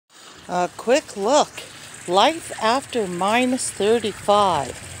A quick look. Life after minus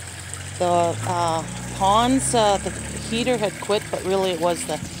 35. The ponds, the heater had quit, but really it was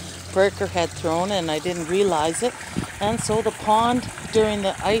the breaker had thrown and I didn't realize it. And so the pond during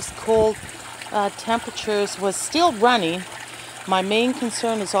the ice cold temperatures was still running. My main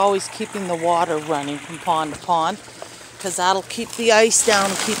concern is always keeping the water running from pond to pond, because that'll keep the ice down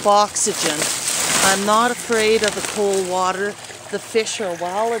and keep oxygen. I'm not afraid of the cold water. The fish are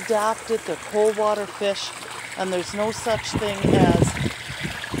well adapted. They're cold water fish, and there's no such thing as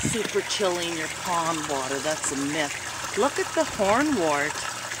super chilling your pond water. That's a myth. Look at the hornwort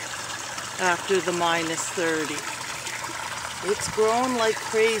after the minus 30. It's grown like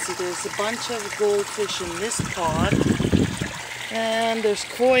crazy. There's a bunch of goldfish in this pond, and there's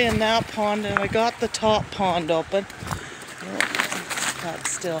koi in that pond, and I got the top pond open. That's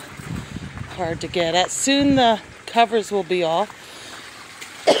still hard to get at. Soon the covers will be off.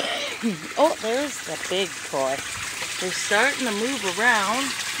 Oh, there's the big koi. They're starting to move around.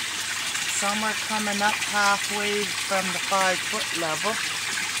 Some are coming up halfway from the 5-foot level,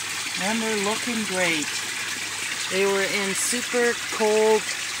 and they're looking great. They were in super cold,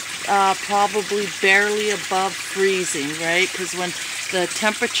 probably barely above freezing, right? Because when the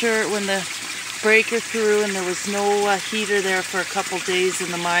temperature, when the breaker threw and there was no heater there for a couple days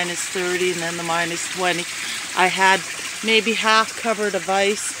in the minus 30 and then the minus 20, I had maybe half covered of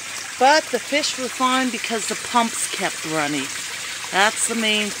ice, but the fish were fine because the pumps kept running. That's the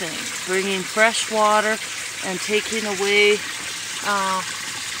main thing, bringing fresh water and taking away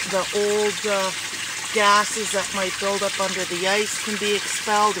the old gases that might build up under the ice can be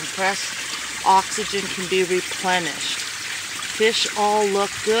expelled, and fresh oxygen can be replenished. Fish all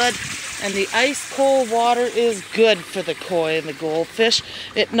look good, and the ice cold water is good for the koi and the goldfish.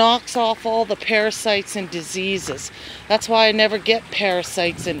 It knocks off all the parasites and diseases. That's why I never get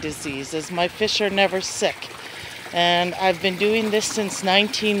parasites and diseases. My fish are never sick. And I've been doing this since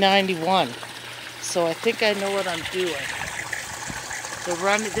 1991. So I think I know what I'm doing.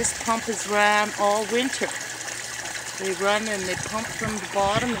 This pump is ran all winter. They run and they pump from the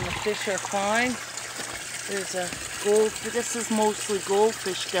bottom, and the fish are fine. There's a goldfish. This is mostly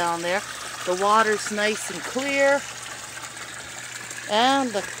goldfish down there. The water's nice and clear, and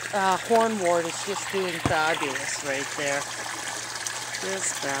the hornwort is just doing fabulous right there.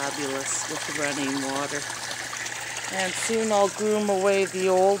 Just fabulous with the running water. And soon I'll groom away the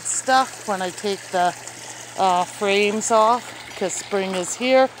old stuff when I take the frames off, because spring is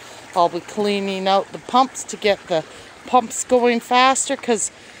here. I'll be cleaning out the pumps to get the pumps going faster,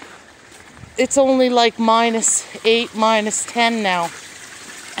 because it's only like minus 8, minus 10 now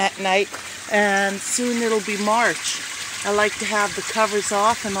at night, and soon it'll be March. I like to have the covers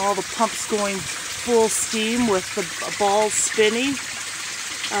off and all the pumps going full steam with the balls spinning,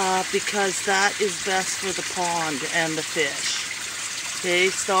 because that is best for the pond and the fish. Okay,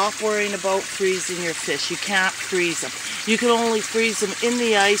 stop worrying about freezing your fish. You can't freeze them. You can only freeze them in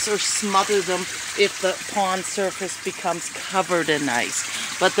the ice or smother them if the pond surface becomes covered in ice.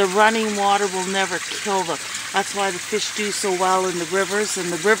 But the running water will never kill them. That's why the fish do so well in the rivers.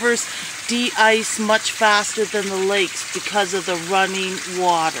 And the rivers de-ice much faster than the lakes because of the running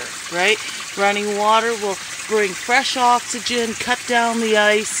water, right? Running water will bring fresh oxygen, cut down the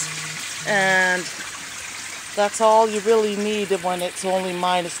ice, and that's all you really need when it's only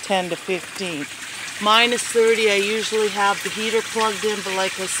minus 10 to 15. Minus 30, I usually have the heater plugged in, but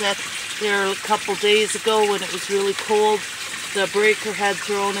like I said, there a couple days ago when it was really cold, the breaker had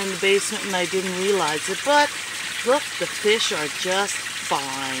thrown in the basement and I didn't realize it. But look, the fish are just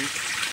fine.